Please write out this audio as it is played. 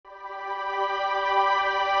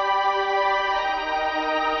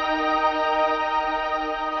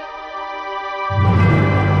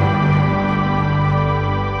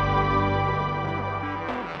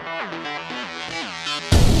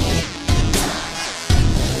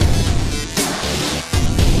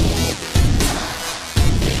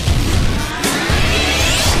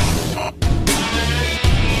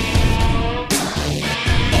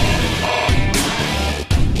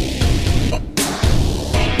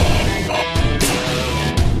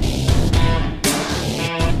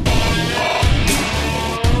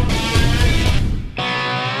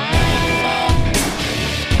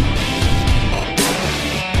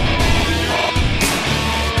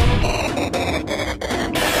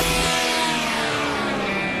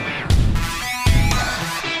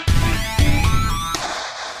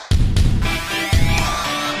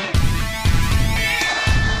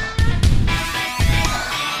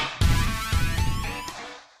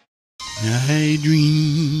I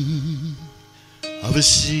dream of a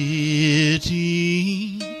city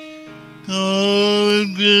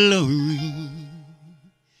of glory.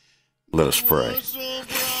 Let us pray.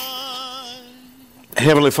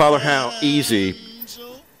 Heavenly Father, how easy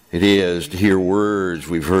it is to hear words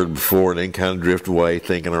we've heard before and then kind of drift away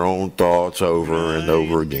thinking our own thoughts over and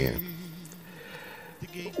over again.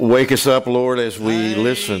 Wake us up, Lord, as we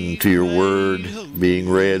listen to your word being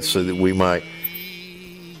read so that we might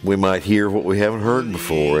hear what we haven't heard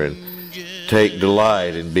before and take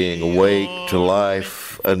delight in being awake to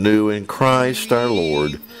life anew in Christ our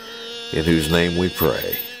Lord, in whose name we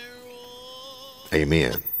pray.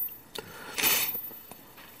 Amen.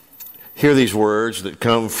 Hear these words that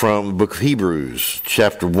come from the book of Hebrews,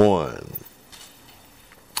 chapter 1.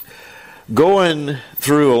 Going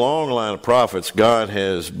through a long line of prophets, God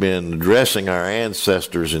has been addressing our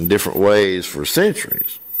ancestors in different ways for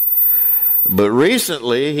centuries. But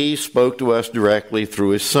recently, he spoke to us directly through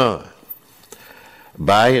his Son.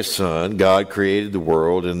 By his Son, God created the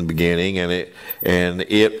world in the beginning, and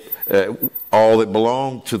all that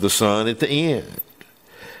belonged to the Son at the end.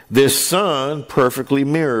 This Son perfectly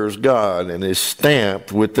mirrors God and is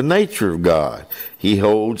stamped with the nature of God. He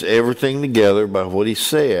holds everything together by what he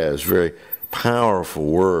says, very powerful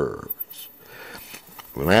words.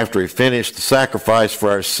 And after he finished the sacrifice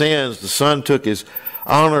for our sins, the Son took his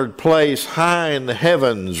honored place high in the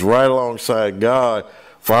heavens, right alongside God,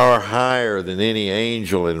 far higher than any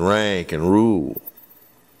angel in rank and rule.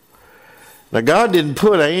 Now, God didn't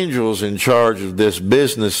put angels in charge of this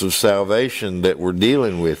business of salvation that we're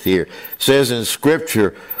dealing with here. It says in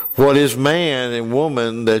Scripture, what is man and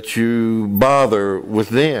woman that you bother with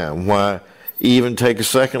them? Why even take a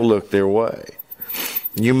second look their way?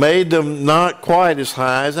 You made them not quite as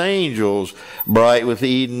high as angels, bright with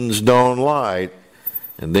Eden's dawn light,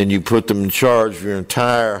 and then you put them in charge of your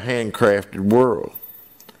entire handcrafted world.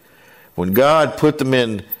 When God put them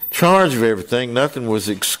in charge of everything, nothing was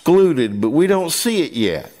excluded, but we don't see it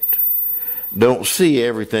yet. Don't see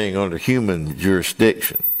everything under human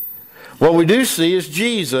jurisdiction. What we do see is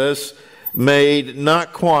Jesus made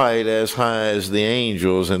not quite as high as the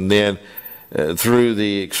angels, and then through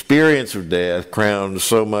the experience of death, crowned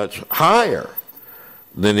so much higher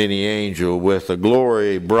than any angel with a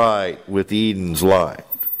glory bright with Eden's light.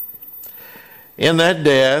 In that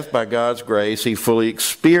death, by God's grace, he fully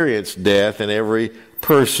experienced death in every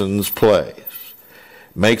person's place.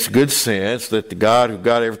 Makes good sense that the God who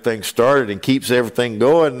got everything started and keeps everything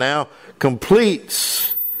going now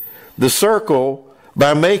completes the circle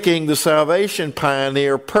by making the salvation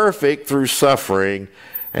pioneer perfect through suffering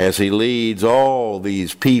as he leads all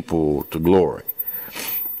these people to glory.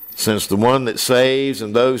 Since the one that saves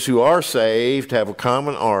and those who are saved have a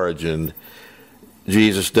common origin,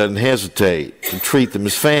 Jesus doesn't hesitate to treat them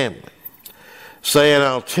as family, saying,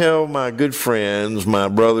 I'll tell my good friends, my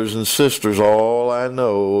brothers and sisters, all I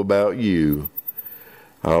know about you.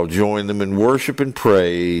 I'll join them in worship and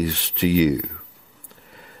praise to you.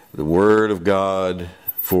 The word of God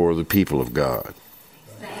for the people of God.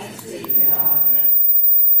 Thanks be to God.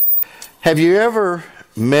 Have you ever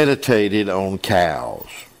meditated on cows?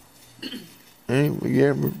 You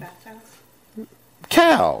ever?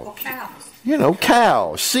 Cows. Well, cows. You know,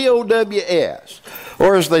 cows. C-O-W-S.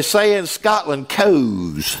 Or as they say in Scotland,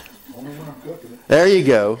 cows. There you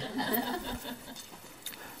go.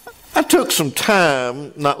 I took some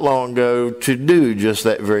time not long ago to do just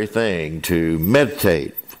that very thing, to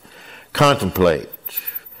meditate, contemplate,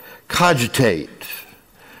 cogitate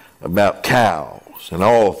about cows and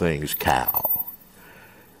all things cow.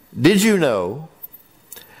 Did you know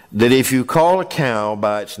that if you call a cow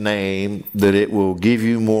by its name, that it will give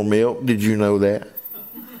you more milk? Did you know that?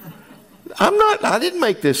 I didn't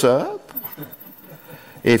make this up.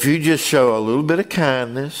 If you just show a little bit of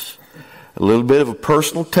kindness, a little bit of a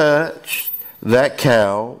personal touch, that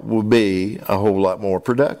cow will be a whole lot more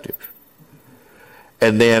productive.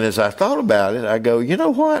 And then as I thought about it, I go, you know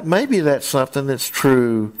what? Maybe that's something that's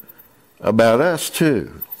true about us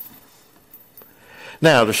too.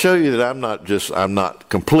 Now, to show you that I'm not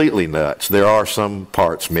completely nuts, there are some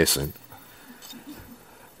parts missing.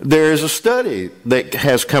 There is a study that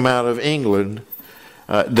has come out of England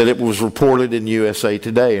that it was reported in USA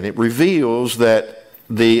Today, and it reveals that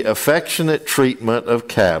the affectionate treatment of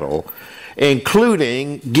cattle,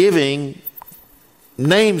 including giving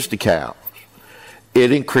names to cows,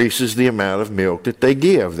 it increases the amount of milk that they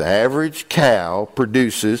give. The average cow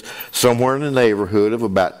produces somewhere in the neighborhood of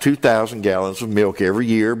about 2,000 gallons of milk every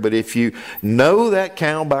year. But if you know that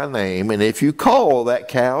cow by name, and if you call that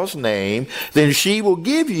cow's name, then she will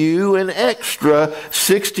give you an extra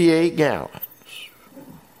 68 gallons.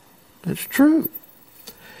 It's true.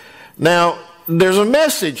 Now, there's a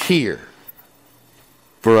message here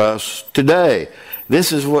for us today.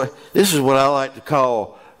 This is what I like to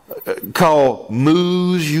call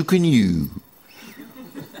moves you can use.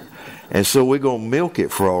 And so we're going to milk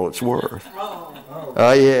it for all it's worth.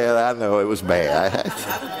 Oh yeah, I know it was bad.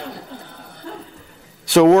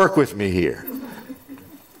 So work with me here.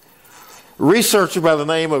 A researcher by the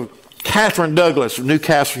name of Catherine Douglas of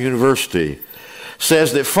Newcastle University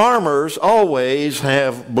says that farmers always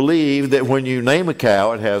have believed that when you name a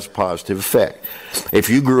cow, it has a positive effect. If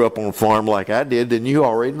you grew up on a farm like I did, then you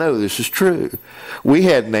already know this is true. We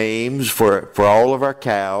had names for all of our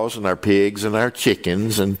cows and our pigs and our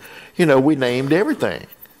chickens, and, we named everything.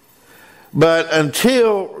 But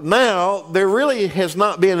until now, there really has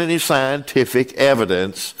not been any scientific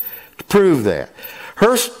evidence to prove that.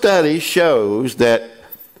 Her study shows that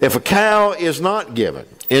if a cow is not given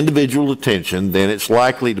individual attention, then it's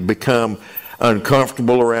likely to become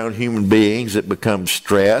uncomfortable around human beings. It becomes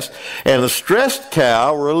stressed. And the stressed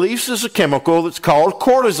cow releases a chemical that's called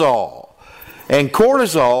cortisol. And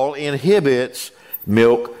cortisol inhibits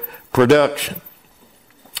milk production.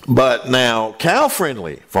 But now,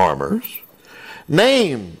 cow-friendly farmers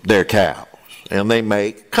name their cows, and they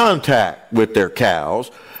make contact with their cows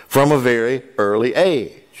from a very early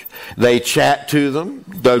age. They chat to them,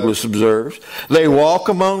 Douglas observes. They walk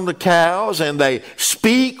among the cows and they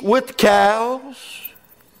speak with the cows.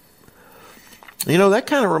 That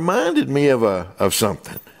kind of reminded me of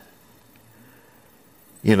something.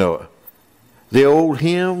 The old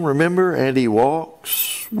hymn, remember? And he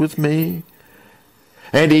walks with me,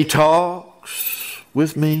 and he talks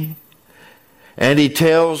with me, and he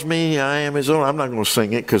tells me I am his own. I'm not going to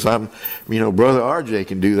sing it because Brother RJ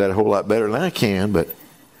can do that a whole lot better than I can, but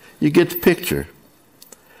you get the picture.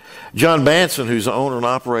 John Banson, who's the owner and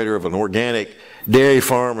operator of an organic dairy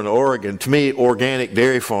farm in Oregon, to me, organic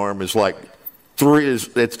dairy farm is like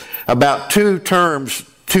it's about 2 terms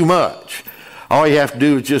too much. All you have to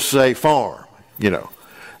do is just say farm.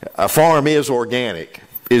 A farm is organic,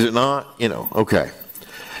 is it not? Okay.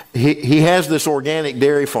 He has this organic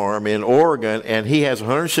dairy farm in Oregon, and he has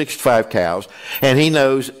 165 cows, and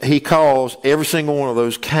he calls every single one of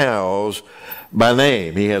those cows by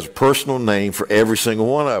name. He has a personal name for every single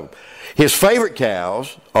one of them. His favorite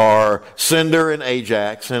cows are Cinder and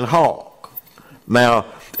Ajax and Hawk. Now,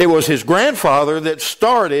 it was his grandfather that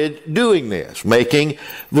started doing this, making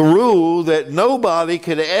the rule that nobody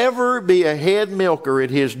could ever be a head milker at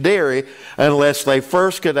his dairy unless they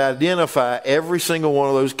first could identify every single one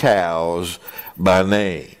of those cows by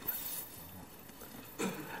name.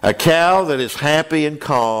 A cow that is happy and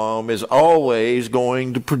calm is always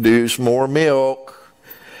going to produce more milk,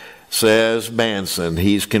 says Banson.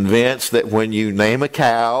 He's convinced that when you name a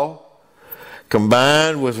cow,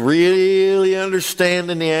 combined with really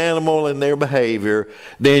understanding the animal and their behavior,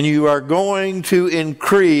 then you are going to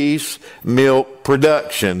increase milk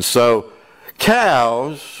production. So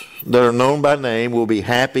cows that are known by name will be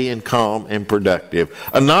happy and calm and productive.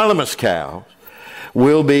 Anonymous cows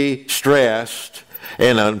will be stressed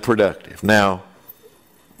and unproductive. Now,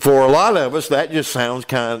 for a lot of us, that just sounds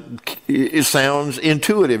it sounds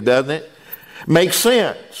intuitive, doesn't it? Makes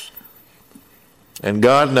sense. And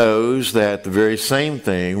God knows that the very same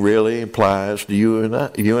thing really applies to you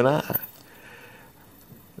and I.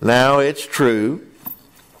 Now, it's true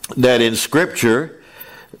that in Scripture,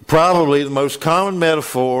 probably the most common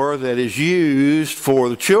metaphor that is used for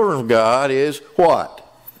the children of God is what?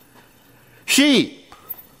 Sheep.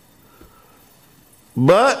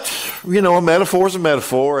 But, a metaphor is a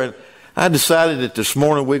metaphor, and I decided that this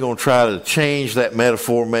morning we're going to try to change that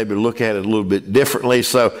metaphor, maybe look at it a little bit differently.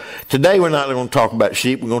 So today we're not going to talk about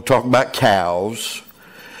sheep, we're going to talk about cows.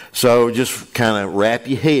 So just kind of wrap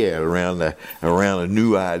your head around a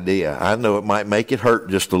new idea. I know it might make it hurt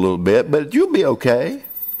just a little bit, but you'll be okay.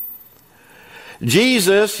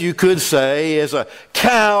 Jesus, you could say, is a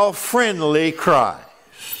cow-friendly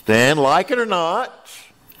Christ. And like it or not,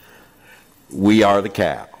 we are the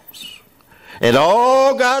cows. And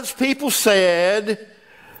all God's people said,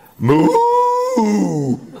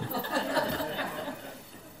 moo.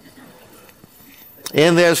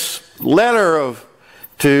 In this letter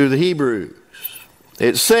to the Hebrews,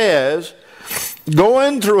 it says,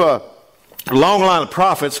 going through a long line of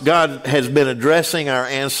prophets, God has been addressing our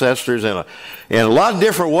ancestors in a lot of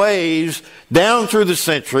different ways down through the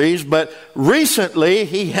centuries, but recently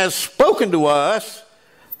He has spoken to us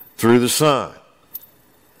through the Son.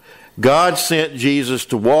 God sent Jesus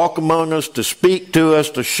to walk among us, to speak to us,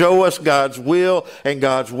 to show us God's will and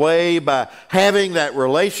God's way by having that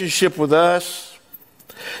relationship with us.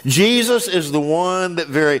 Jesus is the one that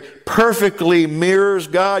very perfectly mirrors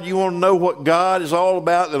God. You want to know what God is all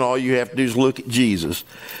about? Then all you have to do is look at Jesus.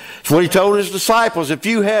 It's what he told his disciples.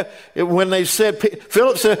 When they said,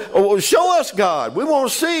 Philip said, "Oh, well, show us God. We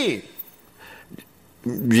want to see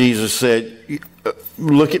him." Jesus said,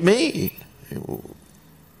 "Look at me.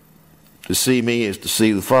 To see me is to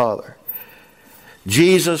see the Father."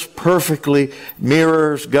 Jesus perfectly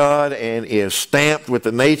mirrors God and is stamped with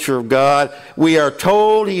the nature of God. We are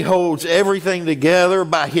told he holds everything together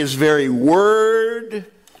by his very word.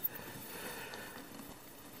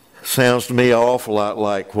 Sounds to me an awful lot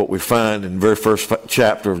like what we find in the very first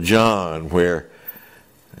chapter of John, where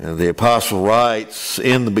the apostle writes,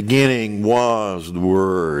 "In the beginning was the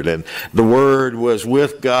Word, and the Word was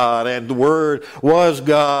with God, and the Word was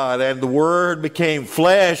God, and the Word became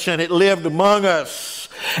flesh, and it lived among us,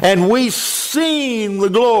 and we seen the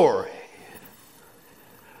glory."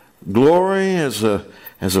 Glory as of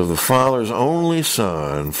the Father's only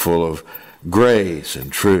Son, full of grace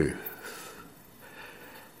and truth.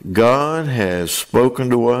 God has spoken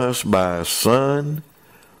to us by a Son.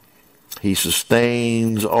 He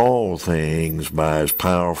sustains all things by his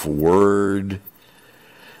powerful word.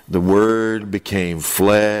 The word became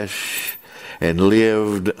flesh and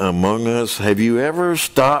lived among us. Have you ever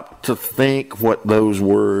stopped to think what those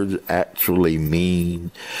words actually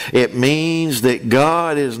mean? It means that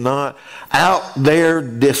God is not out there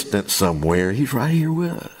distant somewhere. He's right here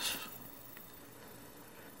with us.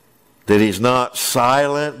 That he's not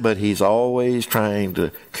silent, but he's always trying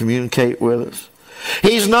to communicate with us.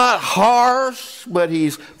 He's not harsh, but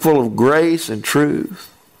he's full of grace and truth.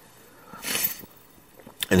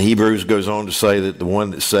 And Hebrews goes on to say that the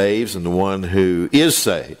one that saves and the one who is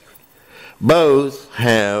saved both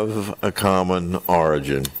have a common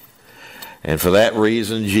origin. And for that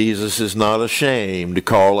reason, Jesus is not ashamed to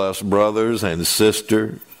call us brothers and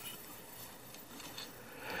sisters.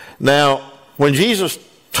 Now, when Jesus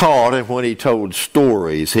taught and when he told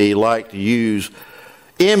stories, he liked to use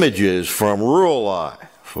images from rural life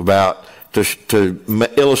to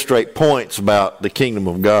illustrate points about the kingdom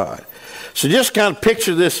of God. So just kind of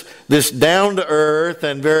picture this down-to-earth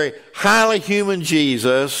and very highly human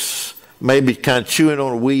Jesus, maybe kind of chewing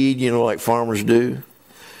on a weed, like farmers do.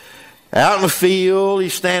 Out in the field,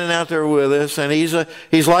 he's standing out there with us, and he's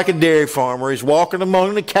like a dairy farmer. He's walking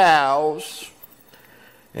among the cows,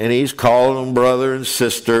 and he's calling them brother and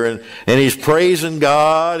sister, and he's praising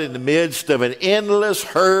God in the midst of an endless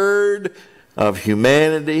herd of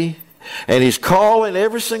humanity, and he's calling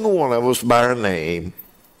every single one of us by our name,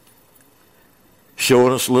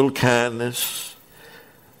 showing us a little kindness,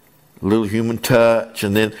 a little human touch,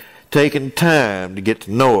 and then taking time to get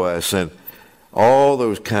to know us and all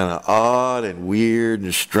those kind of odd and weird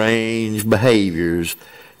and strange behaviors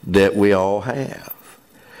that we all have.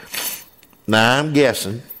 Now, I'm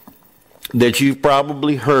guessing that you've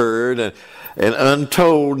probably heard an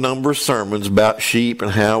untold number of sermons about sheep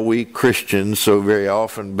and how we Christians so very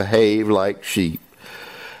often behave like sheep.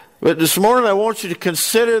 But this morning I want you to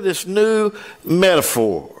consider this new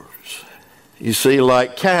metaphors. You see,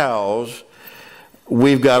 like cows,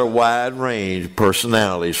 we've got a wide range of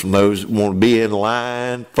personalities, from those that want to be in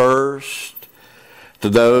line first to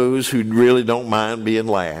those who really don't mind being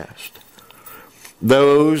last.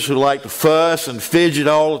 Those who like to fuss and fidget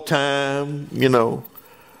all the time,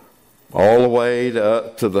 all the way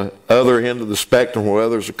to the other end of the spectrum where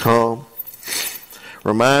others are calm.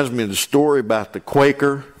 Reminds me of the story about the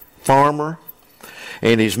Quaker farmer,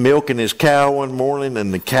 and he's milking his cow one morning,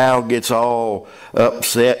 and the cow gets all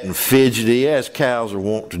upset and fidgety, as cows are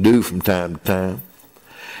wont to do from time to time,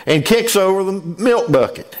 and kicks over the milk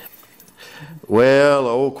bucket. Well, the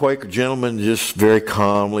old Quaker gentleman just very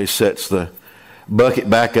calmly sets the bucket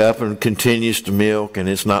back up and continues to milk, and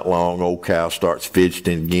it's not long, old cow starts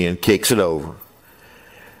fidgeting again, kicks it over.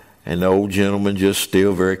 And the old gentleman just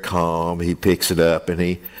still very calm, he picks it up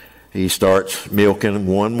and he starts milking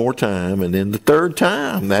one more time, and then the third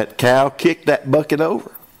time that cow kicked that bucket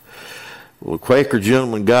over. Well, the Quaker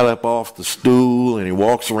gentleman got up off the stool and he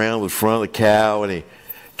walks around the front of the cow and he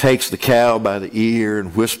takes the cow by the ear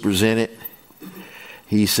and whispers in it.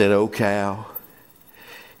 He said, "O cow,"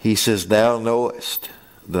 he says, "thou knowest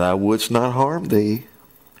that I wouldst not harm thee,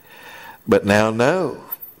 but now know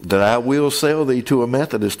that I will sell thee to a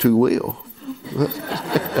Methodist who will."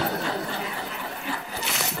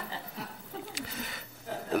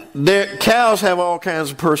 Cows have all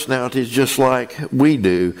kinds of personalities just like we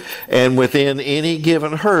do. And within any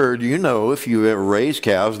given herd, if you ever raise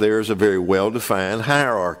cows, there's a very well-defined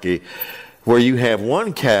hierarchy where you have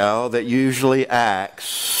one cow that usually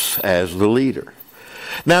acts as the leader.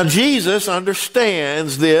 Now, Jesus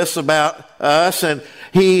understands this about us, and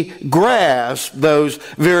he grasps those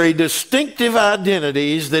very distinctive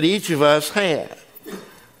identities that each of us have.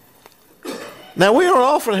 Now, we don't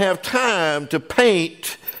often have time to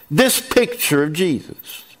paint this picture of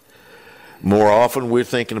Jesus. More often, we're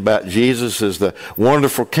thinking about Jesus as the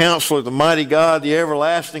wonderful counselor, the mighty God, the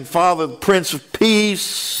everlasting Father, the Prince of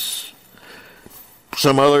Peace.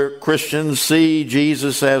 Some other Christians see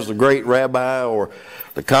Jesus as the great rabbi, or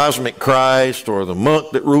the cosmic Christ, or the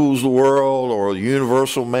monk that rules the world, or the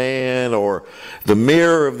universal man, or the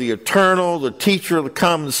mirror of the eternal, the teacher of the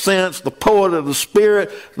common sense, the poet of the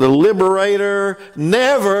spirit, the liberator,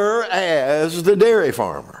 never as the dairy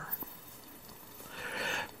farmer.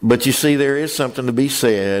 But you see, there is something to be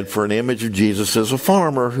said for an image of Jesus as a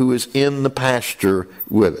farmer who is in the pasture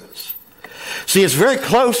with us. See, it's very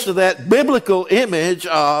close to that biblical image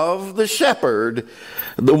of the shepherd,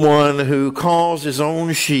 the one who calls his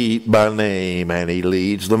own sheep by name and he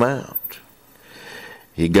leads them out.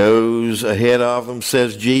 He goes ahead of them,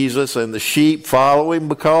 says Jesus, and the sheep follow him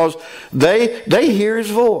because they hear his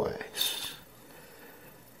voice.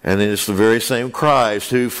 And it's the very same Christ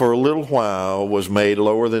who for a little while was made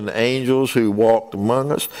lower than the angels, who walked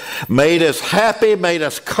among us, made us happy, made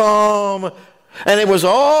us calm, and it was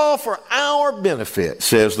all for our benefit,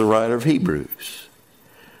 says the writer of Hebrews.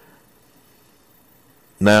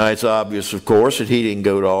 Now, it's obvious, of course, that he didn't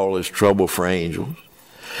go to all this trouble for angels.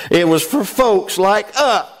 It was for folks like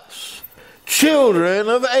us, children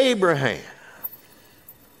of Abraham.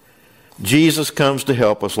 Jesus comes to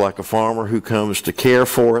help us like a farmer who comes to care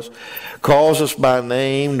for us, calls us by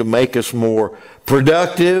name to make us more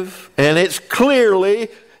productive, and it's clear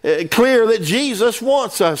that Jesus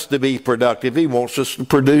wants us to be productive. He wants us to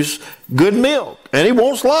produce good milk, and he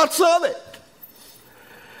wants lots of it.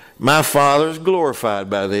 My Father is glorified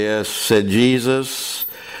by this, said Jesus,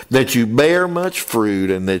 that you bear much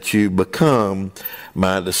fruit and that you become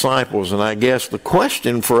my disciples. And I guess the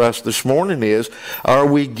question for us this morning is, are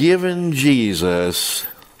we giving Jesus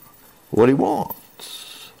what he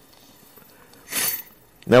wants?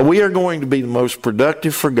 Now, we are going to be the most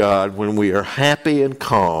productive for God when we are happy and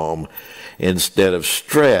calm instead of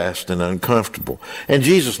stressed and uncomfortable. And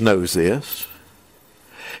Jesus knows this.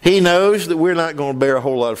 He knows that we're not going to bear a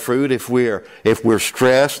whole lot of fruit if we're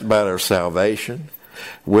stressed about our salvation.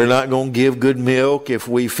 We're not going to give good milk if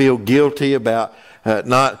we feel guilty about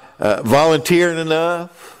not volunteering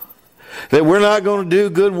enough. That we're not going to do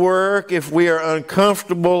good work if we are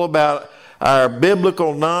uncomfortable about our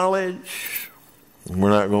biblical knowledge. We're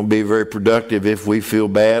not going to be very productive if we feel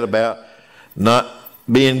bad about not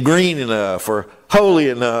being green enough, or holy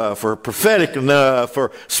enough, or prophetic enough,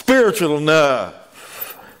 or spiritual enough.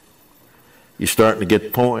 You're starting to get the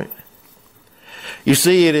point. You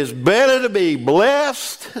see, it is better to be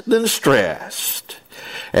blessed than stressed.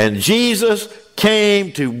 And Jesus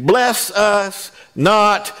came to bless us,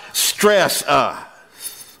 not stress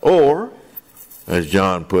us. Or, as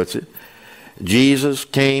John puts it, Jesus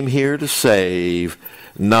came here to save,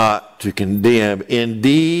 not to condemn.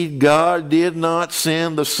 Indeed, God did not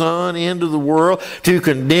send the Son into the world to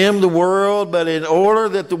condemn the world, but in order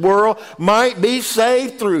that the world might be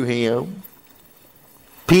saved through him.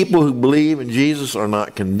 People who believe in Jesus are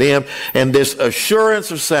not condemned, and this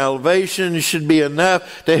assurance of salvation should be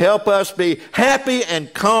enough to help us be happy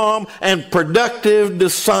and calm and productive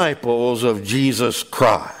disciples of Jesus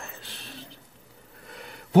Christ.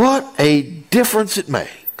 What a difference it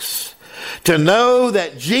makes to know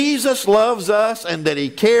that Jesus loves us and that he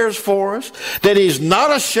cares for us, that he's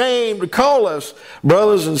not ashamed to call us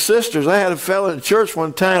brothers and sisters. I had a fellow in church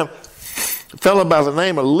one time, a fellow by the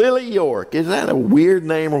name of Lily York. Is that a weird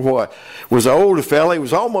name or what? Was an older fellow. He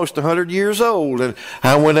was almost 100 years old. And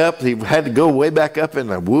I went up. He had to go way back up in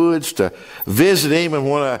the woods to visit him. And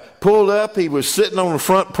when I pulled up, he was sitting on the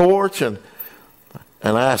front porch. And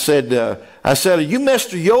I said, are you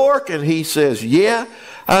Mr. York? And he says, yeah.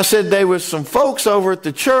 I said, there was some folks over at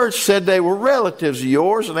the church said they were relatives of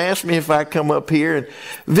yours and asked me if I'd come up here and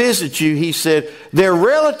visit you. He said, they're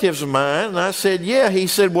relatives of mine. And I said, yeah. He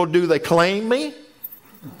said, well, do they claim me?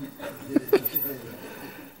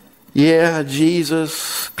 Yeah,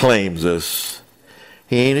 Jesus claims us.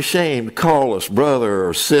 He ain't ashamed to call us brother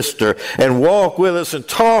or sister and walk with us and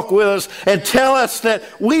talk with us and tell us that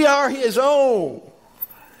we are his own.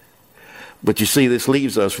 But you see, this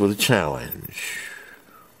leaves us with a challenge.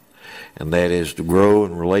 And that is to grow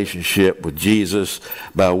in relationship with Jesus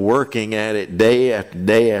by working at it day after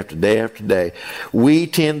day after day after day. We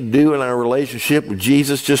tend to do in our relationship with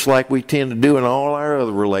Jesus just like we tend to do in all our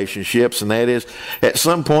other relationships, and that is at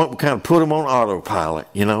some point we kind of put them on autopilot,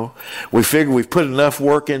 you know. We figure we've put enough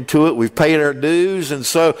work into it, we've paid our dues, and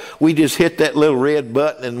so we just hit that little red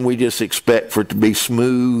button and we just expect for it to be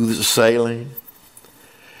smooth sailing.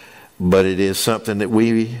 But it is something that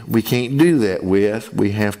we can't do that with.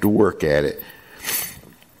 We have to work at it.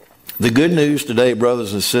 The good news today,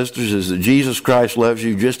 brothers and sisters, is that Jesus Christ loves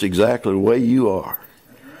you just exactly the way you are.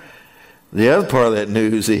 The other part of that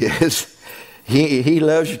news is he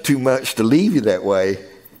loves you too much to leave you that way.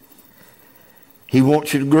 He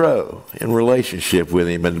wants you to grow in relationship with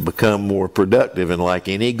him and to become more productive. And like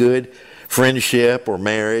any good friendship or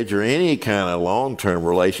marriage or any kind of long-term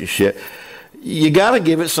relationship, you got to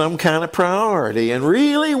give it some kind of priority and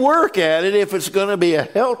really work at it if it's going to be a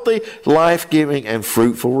healthy, life-giving, and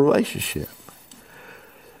fruitful relationship.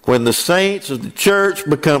 When the saints of the church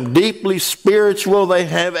become deeply spiritual, they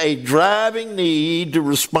have a driving need to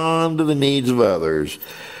respond to the needs of others.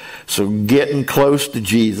 So getting close to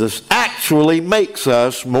Jesus actually makes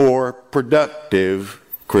us more productive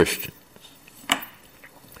Christians.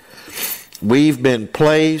 We've been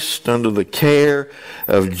placed under the care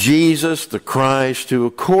of Jesus the Christ, who,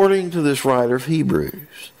 according to this writer of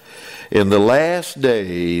Hebrews, in the last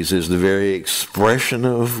days is the very expression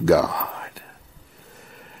of God.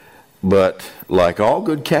 But like all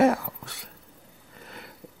good cows,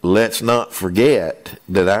 let's not forget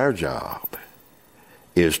that our job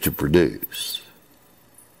is to produce.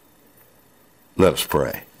 Let us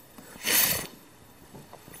pray.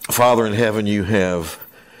 Father in heaven, you have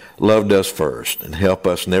loved us first, and help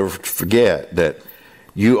us never forget that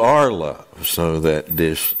you are love, so that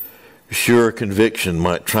this sure conviction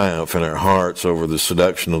might triumph in our hearts over the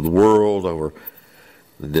seduction of the world, over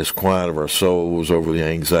the disquiet of our souls, over the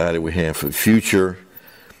anxiety we have for the future,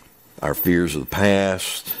 our fears of the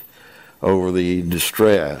past, over the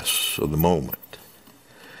distress of the moment.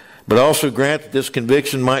 But also grant that this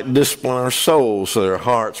conviction might discipline our souls so that our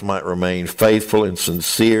hearts might remain faithful and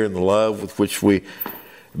sincere in the love with which we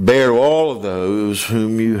bear to all of those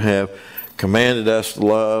whom you have commanded us to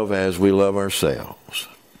love as we love ourselves.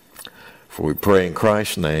 For we pray in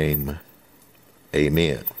Christ's name,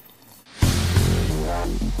 amen.